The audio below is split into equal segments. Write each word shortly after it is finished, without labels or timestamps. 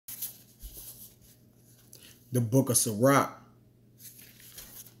The book of Sirach.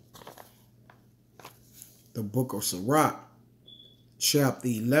 The book of Sirach, chapter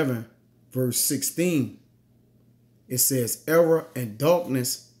 11, verse 16. It says, error and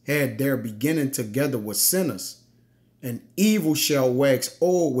darkness had their beginning together with sinners, and evil shall wax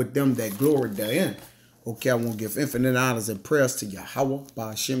old with them that glory therein. Okay, I want to give infinite honors and prayers to Yahweh,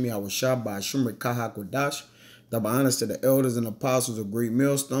 Ba'ashim Yahushua, Ba'ashim Rekaha Kodash, double honors to the elders and apostles of Great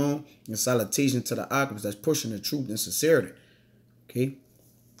Millstone, and salutation to the occupants that's pushing the truth and sincerity. Okay,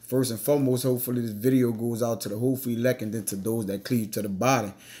 first and foremost, hopefully this video goes out to the whole elect and then to those that cleave to the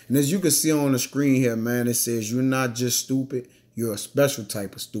body. And as you can see on the screen here, man, it says you're not just stupid, you're a special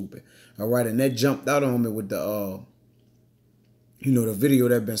type of stupid. All right, and that jumped out on me with the, the video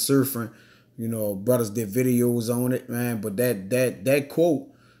that been surfing. Brothers did videos on it, man. But that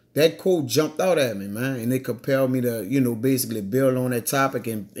quote jumped out at me, man. And it compelled me to, basically build on that topic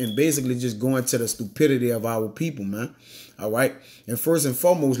and basically just go into the stupidity of our people, man. All right. And first and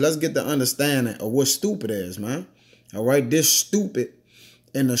foremost, let's get the understanding of what stupid is, man. All right. This stupid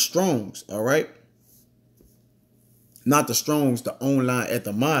in the Strongs, all right. Not the Strongs, the online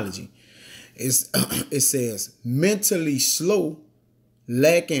etymology. It says mentally slow,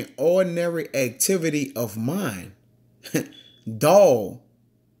 lacking ordinary activity of mind, dull,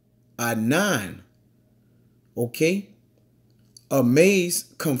 a nine, okay,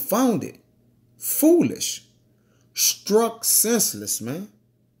 amazed, confounded, foolish, struck senseless, man.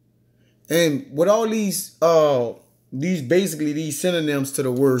 And with all these basically these synonyms to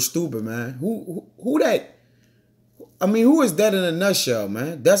the word stupid, man, who that? I mean, who is that in a nutshell,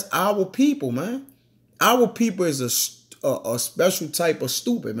 man? That's our people, man. Our people is a special type of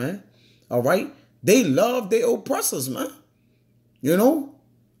stupid, man. All right? They love their oppressors, man.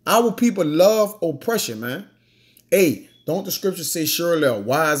 Our people love oppression, man. Hey, don't the scripture say surely a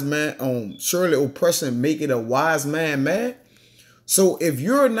wise man, surely oppression make it a wise man mad? So if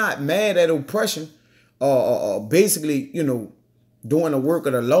you're not mad at oppression, basically, doing the work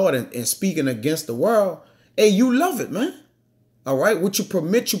of the Lord and speaking against the world, hey, you love it, man. All right? What you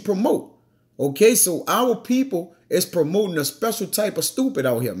permit, you promote. Okay, so our people is promoting a special type of stupid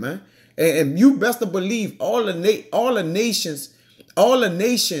out here, man. And you best to believe all the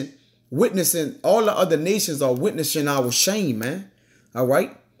nation witnessing, all the other nations are witnessing our shame, man. All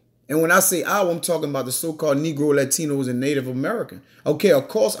right. And when I say our, I'm talking about the so-called Negro, Latinos, and Native American. Okay, of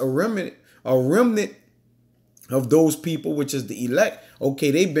course, a remnant of those people, which is the elect.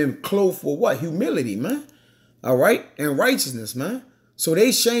 Okay, they've been clothed for what? Humility, man. All right, and righteousness, man. So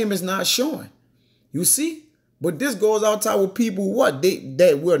their shame is not showing. You see? But this goes out to our people, what?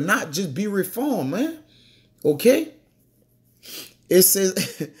 That will not just be reformed, man. Okay? It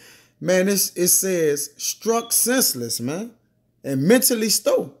says, man, it says struck senseless, man. And mentally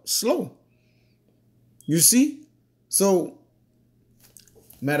slow. You see? So,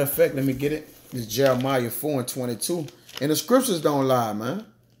 matter of fact, let me get it. It's Jeremiah 4:22. And the scriptures don't lie, man.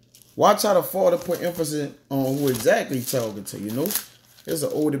 Watch how the Father put emphasis on who exactly he's talking to, It's an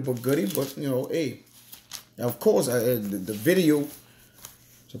oldie but goodie, but, hey. Of course, the video,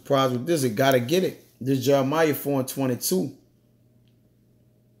 surprised with this, it got to get it. This is Jeremiah 4:22.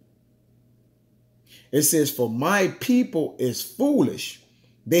 It says, for my people is foolish.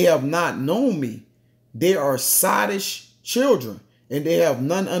 They have not known me. They are sottish children, and they have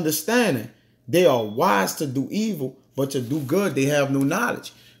none understanding. They are wise to do evil, but to do good, they have no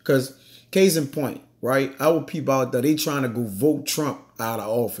knowledge. Because, case in point, right? Our people out there, they trying to go vote Trump out of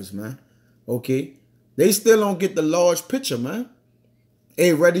office, man. Okay? They still don't get the large picture, man.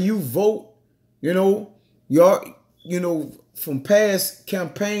 Hey, whether you vote, from past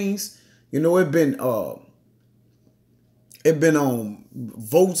campaigns, it been on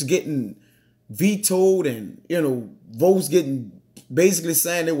votes getting vetoed and, votes getting basically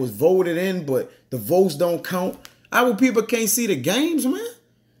saying it was voted in, but the votes don't count. Our people can't see the games, man.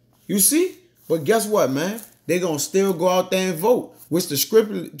 You see? But guess what, man? They're going to still go out there and vote, which the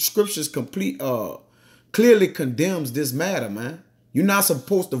scriptures clearly condemns this matter, man. You're not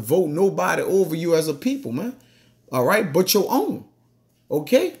supposed to vote nobody over you as a people, man. All right? But your own.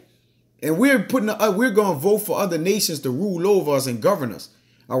 Okay? And we're going to vote for other nations to rule over us and govern us.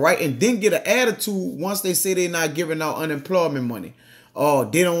 All right? And then get an attitude once they say they're not giving out unemployment money. Oh,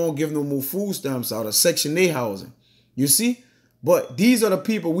 they don't want to give no more food stamps out of Section 8 housing. You see? But these are the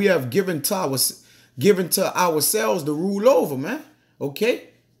people we have given to ourselves to rule over, man. Okay?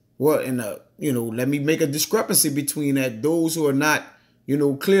 Well, and let me make a discrepancy between that. Those who are not,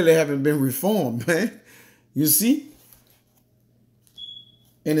 clearly haven't been reformed, man. You see?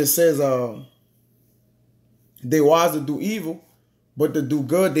 And it says, they wise to do evil, But to do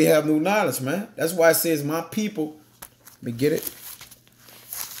good, they have no knowledge, man. That's why it says, my people, let me get it.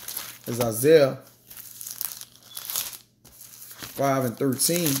 It's Isaiah 5 and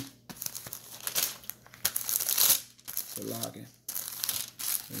 13.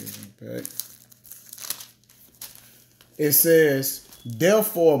 It says,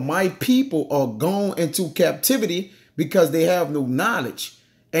 therefore my people are gone into captivity because they have no knowledge,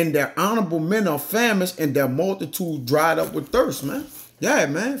 and their honorable men are famished, and their multitude dried up with thirst, man. Yeah,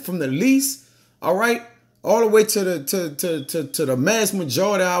 man. From the least, all right, all the way to the mass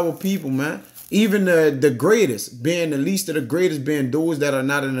majority of our people, man. Even the greatest, being the least of the greatest, being those that are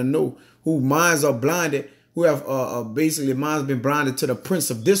not in the know, whose minds are blinded, who have basically minds been blinded to the prince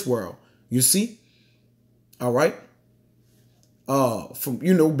of this world. You see? All right. From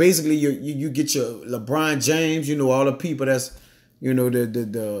basically you get your LeBron James, all the people that's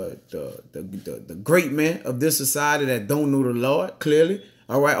the great men of this society that don't know the Lord clearly.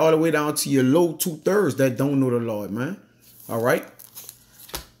 All right, all the way down to your low 2/3 that don't know the Lord, man. All right.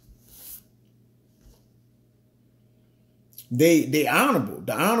 They honorable.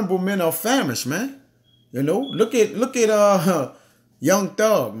 The honorable men are famished, man. Look at Young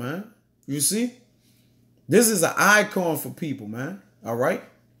Thug, man. You see? This is an icon for people, man. All right.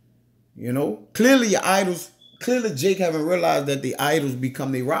 Clearly your idols, clearly Jake haven't realized that the idols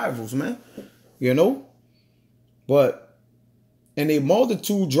become their rivals, man. But, and a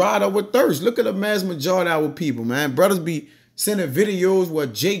multitude dried up with thirst. Look at the mass majority of our people, man. Brothers be sending videos where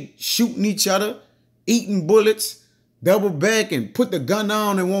Jake shooting each other, eating bullets, double back and put the gun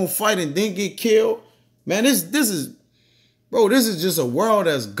on and won't fight and then get killed. Man, this is just a world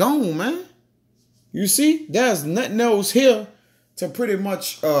that's gone, man. You see, there's nothing else here to pretty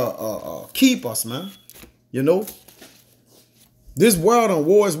much keep us, man. This world and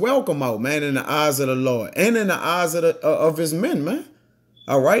war is welcome out, man, in the eyes of the Lord and in the eyes of his men, man.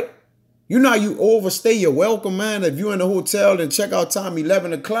 All right. You overstay your welcome, man. If you're in the hotel and check out time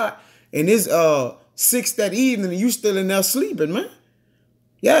 11 o'clock and it's 6 that evening and you still in there sleeping, man.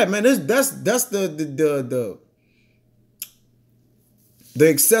 Yeah, man. That's the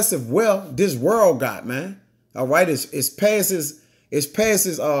excessive wealth this world got, man. All right, it's past his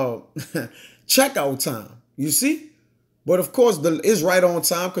checkout time. You see, but of course it's right on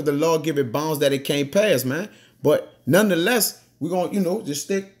time because the law give it bounds that it can't pass, man. But nonetheless, we're gonna just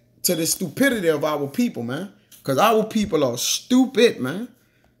stick to the stupidity of our people, man, because our people are stupid, man.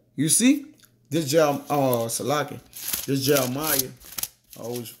 You see, this Jeremiah,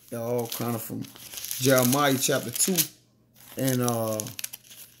 all kind of from Jeremiah chapter 2 and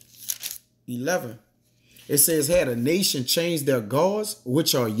 11. It says, had a nation changed their gods,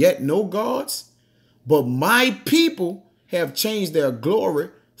 which are yet no gods, but my people have changed their glory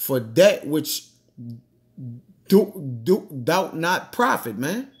for that which doubt not profit,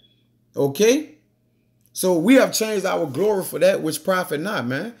 man. Okay? So we have changed our glory for that which profit not,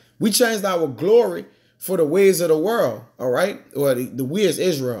 man. We changed our glory for the ways of the world, all right? Well, the we as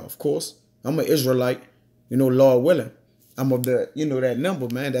Israel, of course. I'm an Israelite, Lord willing. I'm of the, that number,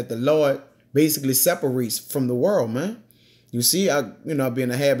 man, that the Lord basically separates from the world, man. You see, I be in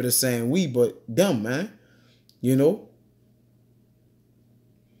the habit of saying we, but them, man.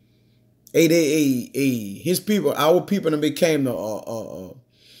 His people, our people, then became a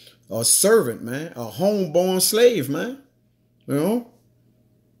servant, man, a homeborn slave, man.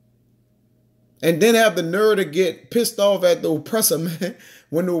 And then have the nerve to get pissed off at the oppressor, man,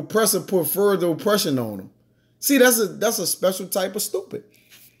 when the oppressor put further oppression on them. See, that's a special type of stupid.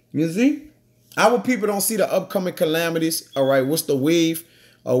 You see? Our people don't see the upcoming calamities. All right, what's the wave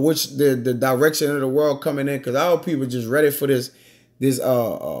or which the direction of the world coming in? Because our people just ready for this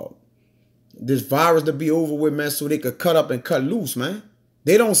virus to be over with, man, so they could cut up and cut loose, man.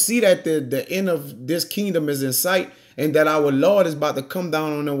 They don't see that the end of this kingdom is in sight and that our Lord is about to come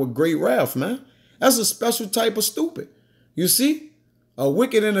down on them with great wrath, man. That's a special type of stupid. You see? A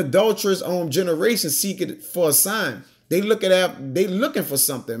wicked and adulterous generation seeking for a sign. They looking for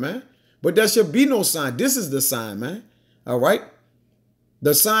something, man. But there should be no sign. This is the sign, man. All right?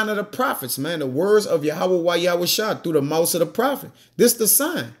 The sign of the prophets, man. The words of Yahweh Yahushua through the mouths of the prophet. This the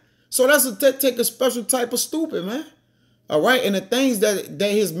sign. So take a special type of stupid, man. All right? And the things that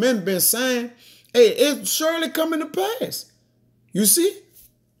his men been saying, hey, it's surely coming to pass. You see?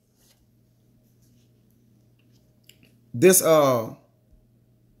 This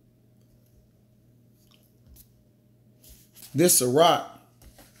Sirach,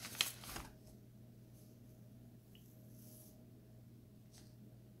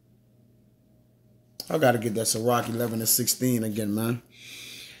 I got to get that Sirach 11 and 16 again, man.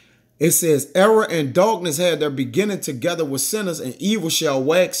 It says, error and darkness had their beginning together with sinners, and evil shall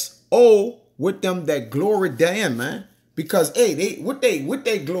wax old with them that glory therein, man. Because hey, what they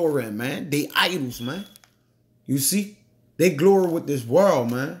glory in, man? They idols, man. You see? They glory with this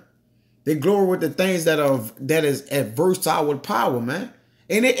world, man. They glory with the things that is adverse to our power, man.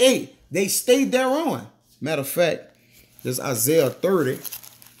 And they stayed thereon. Matter of fact, this Isaiah 30.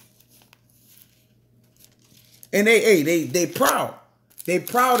 And they proud. They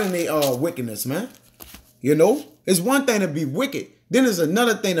proud in their wickedness, man. You know? It's one thing to be wicked. Then there's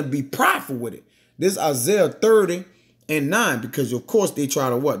another thing to be prideful with it. This Isaiah 30 and 9, because of course they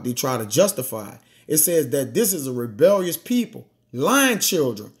try to what? They try to justify. It says that this is a rebellious people, lying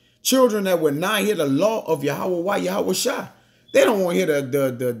children, children that would not hear the law of Yahweh Yahweh Shah. They don't want to hear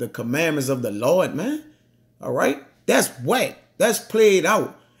the commandments of the Lord, man. All right? That's whack. That's played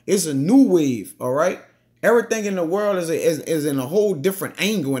out. It's a new wave, all right? Everything in the world is in a whole different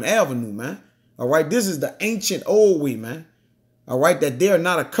angle and avenue, man. All right? This is the ancient old way, man. All right? That they're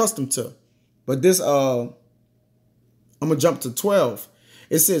not accustomed to. But this, I'm going to jump to 12.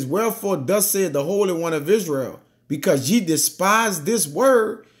 It says, wherefore thus said the Holy One of Israel, because ye despise this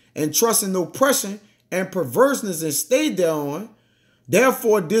word and trust in oppression and perverseness and stay thereon,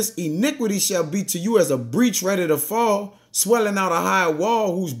 therefore this iniquity shall be to you as a breach ready to fall, swelling out a high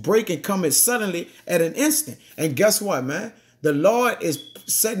wall whose breaking cometh suddenly at an instant. And guess what, man? The Lord is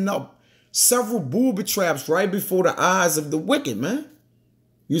setting up several booby traps right before the eyes of the wicked, man.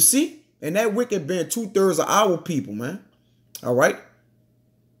 You see? And that wicked being 2/3 of our people, man. All right?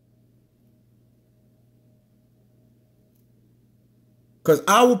 Because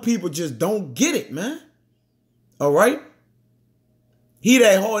our people just don't get it, man. All right? He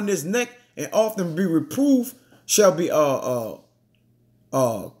that harden his neck and often be reproved shall be killed,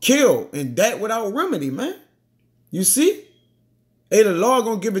 and that without remedy, man. You see? Hey, the Lord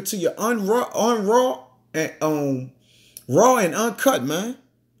gonna give it to you raw and uncut, man.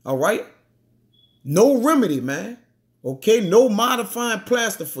 All right? No remedy, man. Okay? No modifying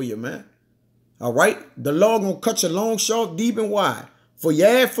plaster for you, man. All right? The Lord gonna cut you long, short, deep, and wide. For your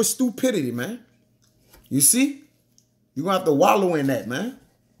ass for stupidity, man. You see? You're going to have to wallow in that, man.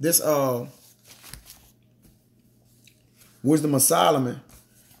 This Wisdom of Solomon,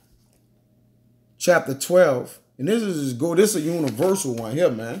 chapter 12. And this is a universal one here,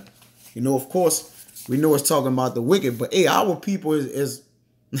 man. You know, of course, we know it's talking about the wicked. But, hey, our people is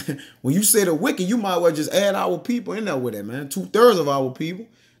when you say the wicked, you might well just add our people in there with it, man. 2/3 of our people.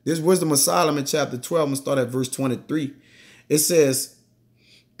 This Wisdom of Solomon, chapter 12, I'm going to start at verse 23. It says,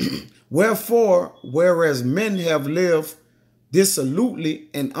 wherefore, whereas men have lived dissolutely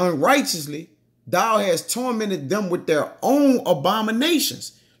and unrighteously, thou hast tormented them with their own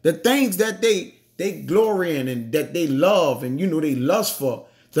abominations, the things that they glory in and that they love and, you know, they lust for.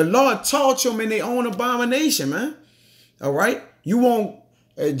 The Lord taught them in their own abomination, man. All right? You won't,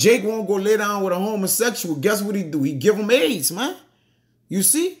 Jake won't go lay down with a homosexual. Guess what he do? He give them AIDS, man. You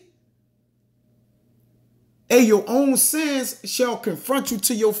see? Hey, your own sins shall confront you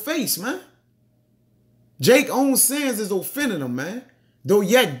to your face, man. Jake's own sins is offending him, man. Though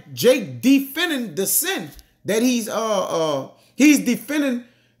yet Jake defending the sin that he's defending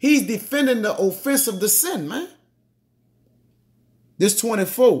the offense of the sin, man. This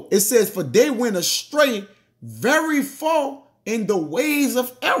 24, it says, for they went astray very far in the ways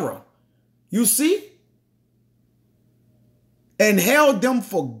of error. You see? And held them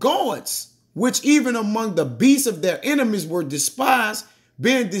for gods, which even among the beasts of their enemies were despised,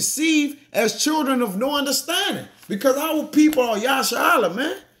 being deceived as children of no understanding. Because our people are Yasharahla,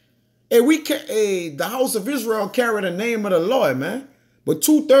 man. And the house of Israel carry the name of the Lord, man. But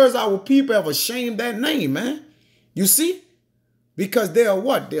 2/3 of our people have ashamed that name, man. You see? Because they are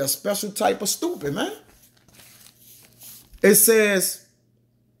what? They're a special type of stupid, man. It says,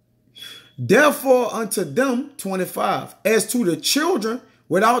 therefore unto them, 25, as to the children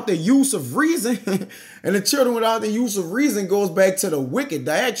without the use of reason, and the children without the use of reason goes back to the wicked,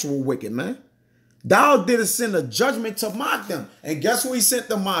 the actual wicked, man. Thou didst send a judgment to mock them. And guess who he sent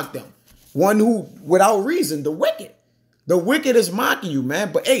to mock them? One who, without reason, the wicked. The wicked is mocking you,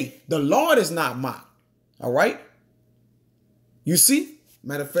 man. But hey, the Lord is not mocked. All right? You see?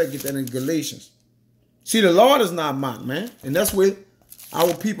 Matter of fact, get that in Galatians. See, the Lord is not mocked, man. And that's where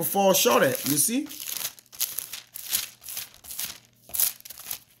our people fall short at. You see?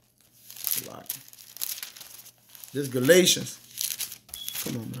 This Galatians.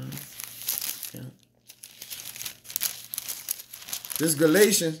 Come on, man. This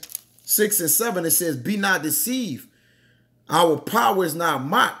Galatians 6 and 7, it says, be not deceived. Our power is not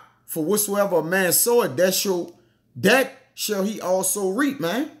mocked. For whatsoever a man soweth, that shall he also reap,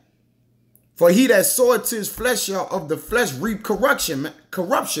 man. For he that soweth to his flesh shall of the flesh reap corruption,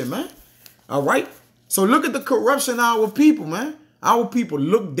 man. All right. So look at the corruption of our people, man. Our people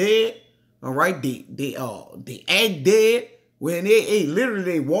look dead. All right. They act dead. When they literally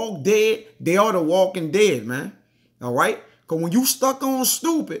they walk dead, they are the walking dead, man. All right. Because when you stuck on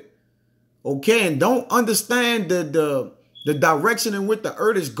stupid, okay, and don't understand the direction in which the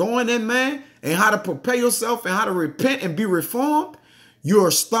earth is going in, man, and how to prepare yourself and how to repent and be reformed,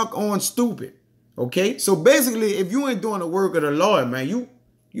 you're stuck on stupid. Okay? So basically, if you ain't doing the work of the Lord, man, you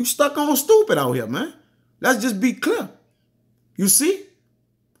stuck on stupid out here, man. Let's just be clear. You see?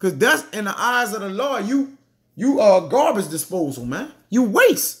 Because that's in the eyes of the Lord, you are garbage disposal, man. You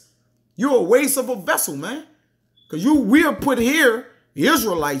waste. You're a waste of a vessel, man. Because we are put here, the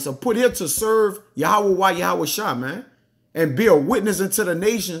Israelites are put here to serve Yahweh Shah, man. And be a witness unto the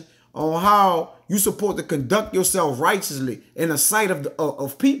nation on how you supposed to conduct yourself righteously in the sight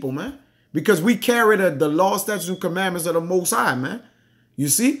of people, man. Because we carry the law, statutes, and commandments of the Most High, man. You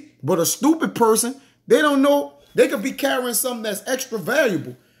see? But a stupid person, they don't know. They could be carrying something that's extra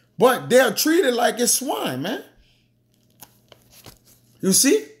valuable, but they're treated like it's swine, man. You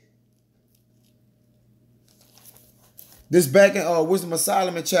see? This back in Wisdom of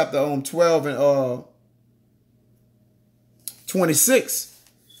Solomon chapter 12 and 26,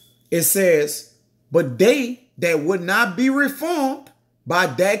 it says, but they that would not be reformed by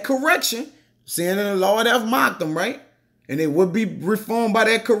that correction, seeing that the Lord have mocked them, right? And they would be reformed by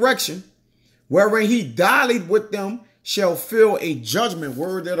that correction, wherein he dallied with them, shall feel a judgment,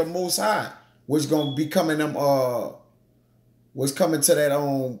 word of the Most High, which gonna be coming them, what's coming to that,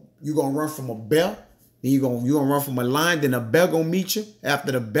 you're gonna run from a bear, then you're gonna run from a lion, then a bear gonna meet you,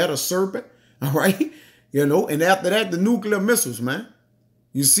 after the bear, a serpent, all right? You know, and after that, the nuclear missiles, man.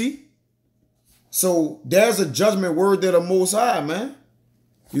 You see? So there's a judgment word of the Most High, man.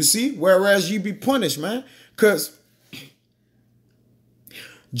 You see? Whereas ye be punished, man. Because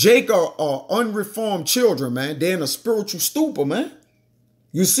Jake are unreformed children, man. They're in a spiritual stupor, man.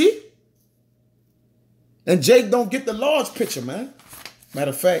 You see? And Jake don't get the large picture, man. Matter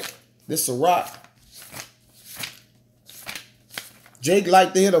of fact, this is a rock. Jake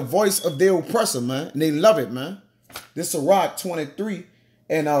like to hear the voice of their oppressor, man. And they love it, man. This is a rock 23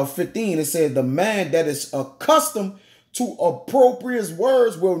 and 15. It says, the man that is accustomed to opprobrious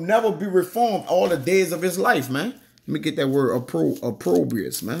words will never be reformed all the days of his life, man. Let me get that word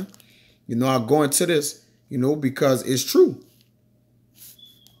opprobrious, man. You know, I'll go into this, you know, because it's true.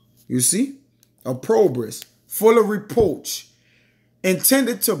 You see? Opprobrious, full of reproach,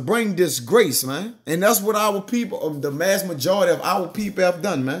 intended to bring disgrace, man. And that's what our people, of the mass majority of our people have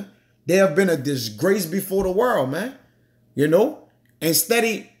done, man. They have been a disgrace before the world, man. You know?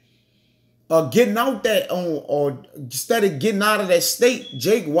 Instead of getting out that instead of getting out of that state,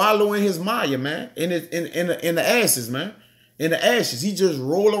 Jake wallow in his mire, man. In the ashes, man. In the ashes. He just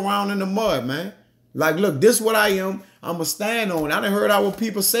roll around in the mud, man. Like, look, this is what I am. I'ma stand on. I done heard our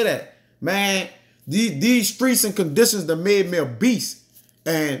people say that. Man, these streets and conditions that made me a beast.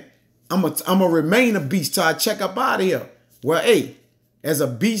 And I'ma remain a beast till I check up out of here. Well, hey, as a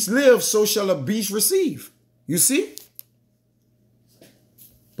beast lives, so shall a beast receive. You see?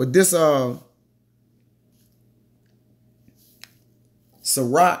 But this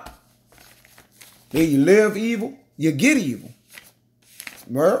Sirach, here you live evil, you get evil.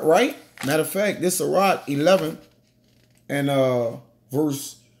 Right? Matter of fact, this Sirach 11 and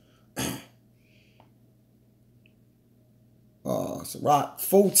verse Sirach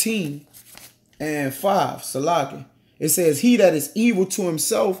 14 and 5, Salaki. It says, he that is evil to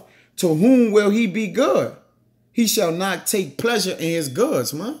himself, to whom will he be good? He shall not take pleasure in his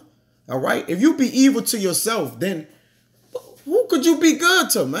goods, man. All right? If you be evil to yourself, then who could you be good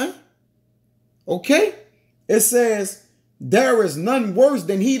to, man? Okay? It says, there is none worse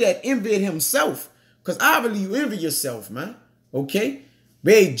than he that envied himself. Because obviously you envy yourself, man. Okay?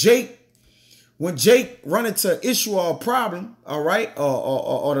 Hey, Jake, when Jake run into an issue or a problem, all right,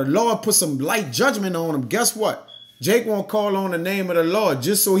 or the Lord put some light judgment on him, guess what? Jake won't call on the name of the Lord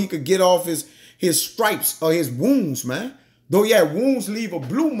just so he could get off his stripes or his wounds, man. Though yeah, wounds leave a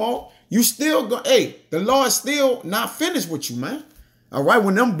blue mark, you still go, hey, the Lord still not finished with you, man. All right,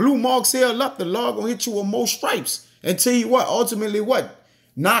 when them blue marks heal up, the Lord gonna hit you with more stripes and tell you what, ultimately what?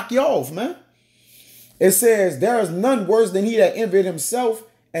 Knock you off, man. It says, there is none worse than he that envied himself,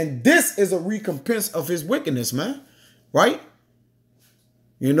 and this is a recompense of his wickedness, man. Right?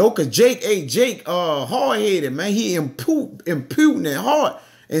 You know, because Jake, hard-headed, man. He impudent and hard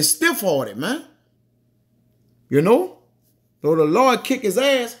and stiff-hearted, man. You know? Though the Lord kick his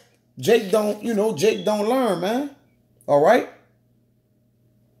ass, Jake don't learn, man. All right?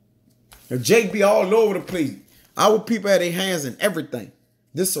 And Jake be all over the place. Our people had their hands in everything.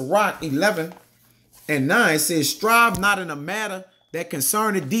 This Sirach 11:9 says, strive not in a matter that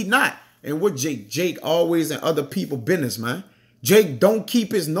concerneth thee not. And what Jake? Jake always in other people business, man. Jake don't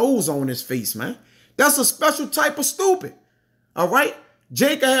keep his nose on his face, man. That's a special type of stupid. All right?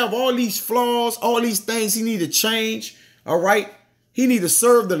 Jake have all these flaws, all these things he need to change. All right? He need to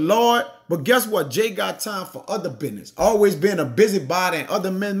serve the Lord. But guess what? Jake got time for other business. Always being a busybody in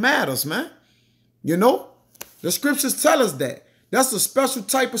other men matters, man. You know? The scriptures tell us that. That's a special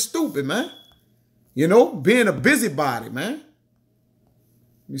type of stupid, man. You know? Being a busybody, man. Let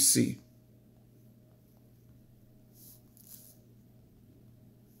me see.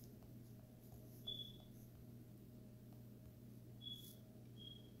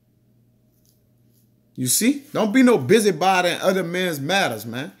 You see? Don't be no busybody in other men's matters,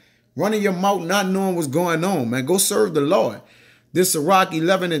 man. Running your mouth, not knowing what's going on, man. Go serve the Lord. This Sirach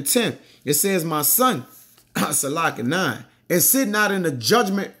 11:10. It says, my son, Salak 9, and sit not in the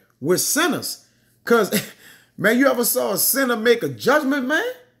judgment with sinners. Because, man, you ever saw a sinner make a judgment, man?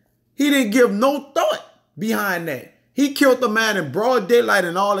 He didn't give no thought behind that. He killed the man in broad daylight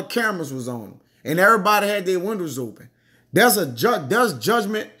and all the cameras was on him. And everybody had their windows open. There's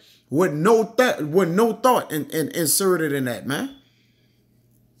judgment with no thought inserted in that, man.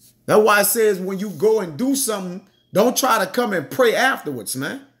 That's why it says when you go and do something, don't try to come and pray afterwards,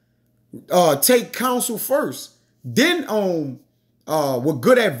 man. Take counsel first. Then with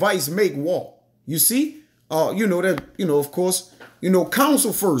good advice, make war. You see? Of course,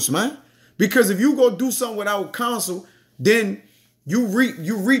 counsel first, man. Because if you go do something without counsel, then you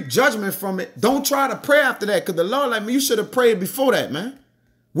reap judgment from it. Don't try to pray after that. Because the Lord, like me, you should have prayed before that, man.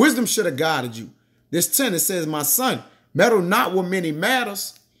 Wisdom should have guided you. This 10, it says, my son, meddle not with many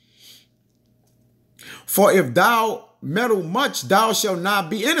matters. For if thou meddle much, thou shalt not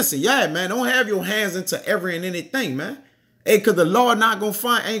be innocent. Yeah, man, don't have your hands into every and anything, man. Hey, because the Lord ain't going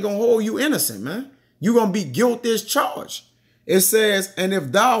to hold you innocent, man. You're going to be guilty as charged. It says, and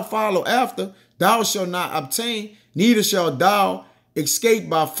if thou follow after, thou shalt not obtain, neither shalt thou escape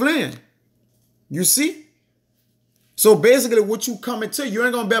by fleeing. You see? So basically what you come into, you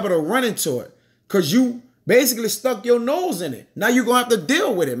ain't going to be able to run into it because you basically stuck your nose in it. Now you're going to have to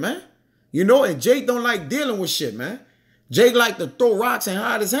deal with it, man. You know, and Jake don't like dealing with shit, man. Jake like to throw rocks and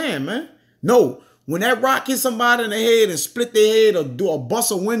hide his hand, man. No, when that rock hits somebody in the head and split their head or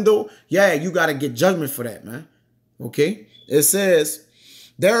bust a window, yeah, you got to get judgment for that, man. Okay? It says,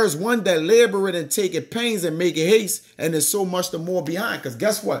 there is one that laboreth and taketh pains and maketh haste, and there's so much the more behind. Because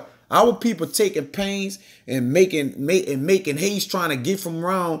guess what? Our people taking pains and making haste, trying to get from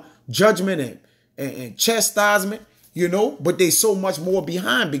around judgment and chastisement, but they so much more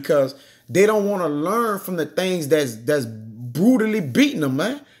behind because they don't want to learn from the things that's brutally beating them,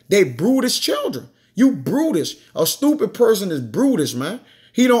 man. They brutish children. You brutish. A stupid person is brutish, man.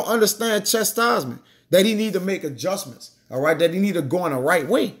 He don't understand chastisement, that he need to make adjustments, all right, that he need to go in the right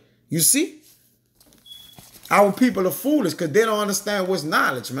way. You see? Our people are foolish because they don't understand what's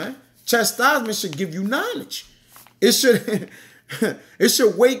knowledge, man. Chastisement should give you knowledge. It should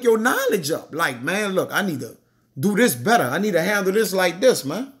wake your knowledge up. Like, man, look, I need to do this better. I need to handle this like this,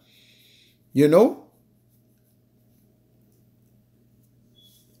 man. You know?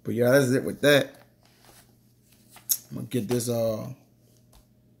 But yeah, that's it with that. I'm gonna get this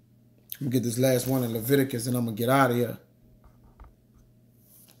last one in Leviticus and I'm gonna get out of here.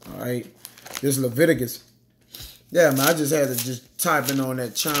 All right. This Leviticus. Yeah, man, I just had to just chime in on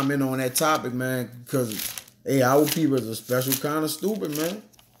that topic, man, because, hey, our people is a special kind of stupid, man.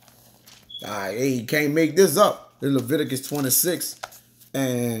 All right, hey, you can't make this up. This Leviticus 26,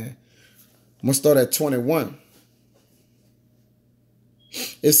 and I'm going to start at 21.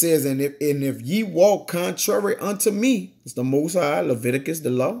 It says, and if ye walk contrary unto me, it's the Most High, Leviticus, the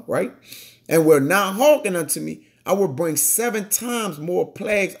law, right? And will not hearken unto me, I will bring 7 times more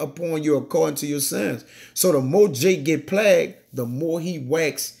plagues upon you according to your sins. So the more Jake get plagued, the more he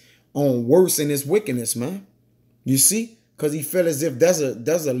wax on worse in his wickedness, man. You see? Because he feel as if that's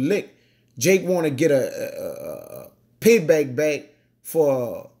a lick. Jake want to get a payback back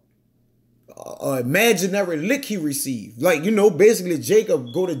for an imaginary lick he received. Like, basically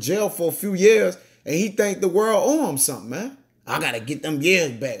Jacob go to jail for a few years and he think the world owe him something, man. I got to get them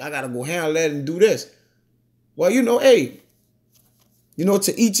years back. I got to go handle that and do this. Well, hey,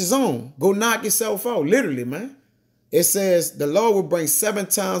 to each his own. Go knock yourself out, literally, man. It says, the Lord will bring 7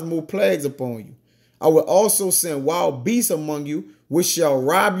 times more plagues upon you. I will also send wild beasts among you, which shall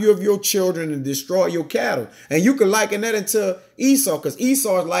rob you of your children and destroy your cattle. And you can liken that into Esau, because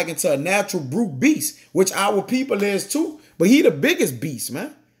Esau is likened to a natural brute beast, which our people is too. But he the biggest beast,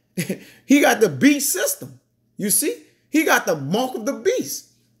 man. He got the beast system. You see? He got the mark of the beast.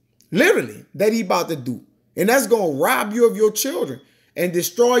 Literally, that he about to do. And that's going to rob you of your children and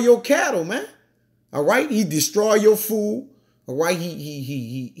destroy your cattle, man. All right? He destroy your food. All right?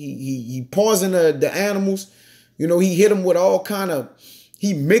 He poison the animals. You know, he hit them with all kind of,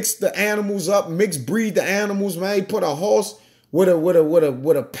 he mixed the animals up, mixed breed the animals, man. He put a horse with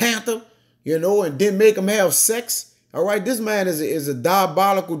a panther, you know, and then make them have sex. All right? This man is a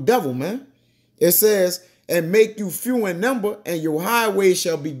diabolical devil, man. It says, and make you few in number, and your highways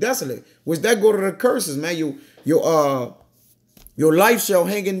shall be desolate. Which that go to the curses, man. Your life shall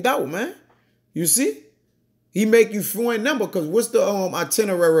hang in doubt, man. You see? He make you few in number, because what's the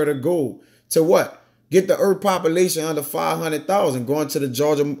itinerary of the goal? To what? Get the earth population under 500,000, going to the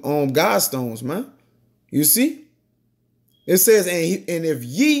Georgia Guidestones, man. You see? It says, and if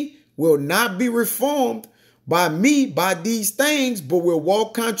ye will not be reformed by me by these things, but will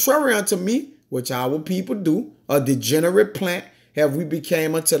walk contrary unto me, which our people do, a degenerate plant have we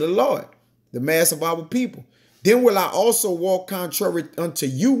became unto the Lord, the mass of our people. Then will I also walk contrary unto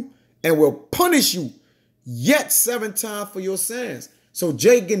you, and will punish you yet 7 times for your sins. So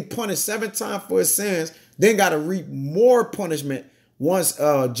Jay getting punished 7 times for his sins, then got to reap more punishment once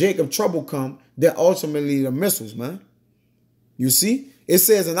Jacob trouble come, then ultimately the missiles, man. You see? It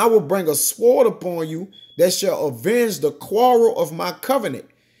says, and I will bring a sword upon you that shall avenge the quarrel of my covenant.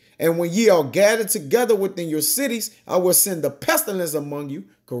 And when ye are gathered together within your cities, I will send the pestilence among you,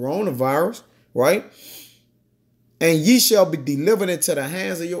 coronavirus, right? And ye shall be delivered into the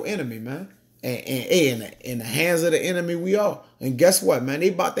hands of your enemy, man. And in the hands of the enemy we are. And guess what, man? They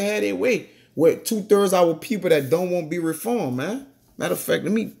about to have their way with 2/3 of our people that don't want to be reformed, man. Matter of fact,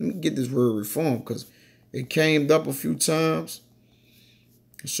 let me get this word reform, because it came up a few times.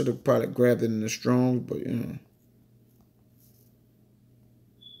 I should have probably grabbed it in the Strong's, but you know.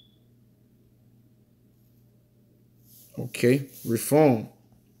 Okay, reform.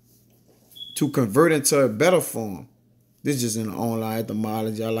 To convert into a better form. This is just in the online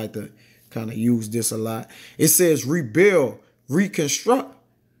etymology. I like to kind of use this a lot. It says rebuild, reconstruct.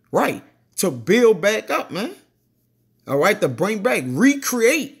 Right. To build back up, man. All right. To bring back,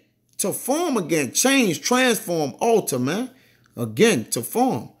 recreate, to form again, change, transform, alter, man. Again, to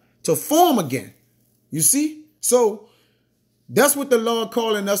form again. You see? So that's what the Lord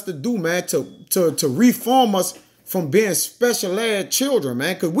calling us to do, man. To reform us from being special ed children,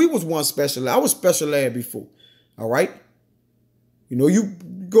 man. Because we was once special ed. I was special ed before. All right. You know, you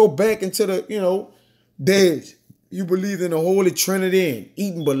go back into the, you know, days. You believe in the Holy Trinity and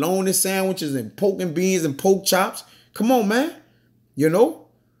eating bologna sandwiches and pork and beans and pork chops. Come on, man. You know.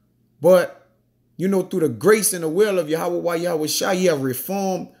 But, you know, through the grace and the will of Yahweh Shai, you have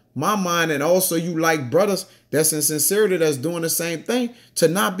reformed my mind. And also you like brothers that's in sincerity that's doing the same thing to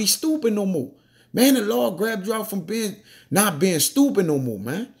not be stupid no more. Man, the Lord grabbed you out from not being stupid no more,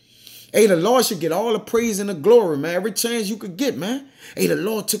 man. Hey, the Lord should get all the praise and the glory, man. Every chance you could get, man. Hey, the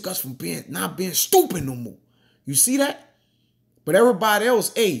Lord took us from not being stupid no more. You see that? But everybody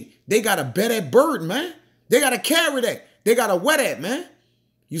else, hey, they got to bet that bird, man. They got to carry that. They got to wear that, man.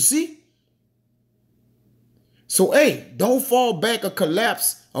 You see? So, hey, don't fall back or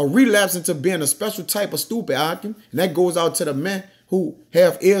collapse or relapse into being a special type of stupid, Akim. And that goes out to the men who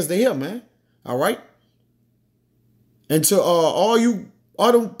have ears to hear, man. All right. And to all you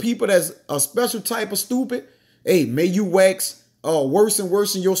other people that's a special type of stupid, hey, may you wax worse and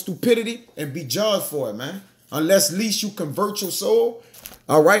worse in your stupidity and be judged for it, man. Unless at least you convert your soul.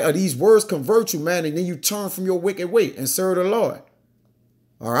 All right. Or these words convert you, man. And then you turn from your wicked way and serve the Lord.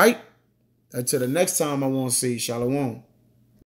 All right. Until the next time, I want to say shalom.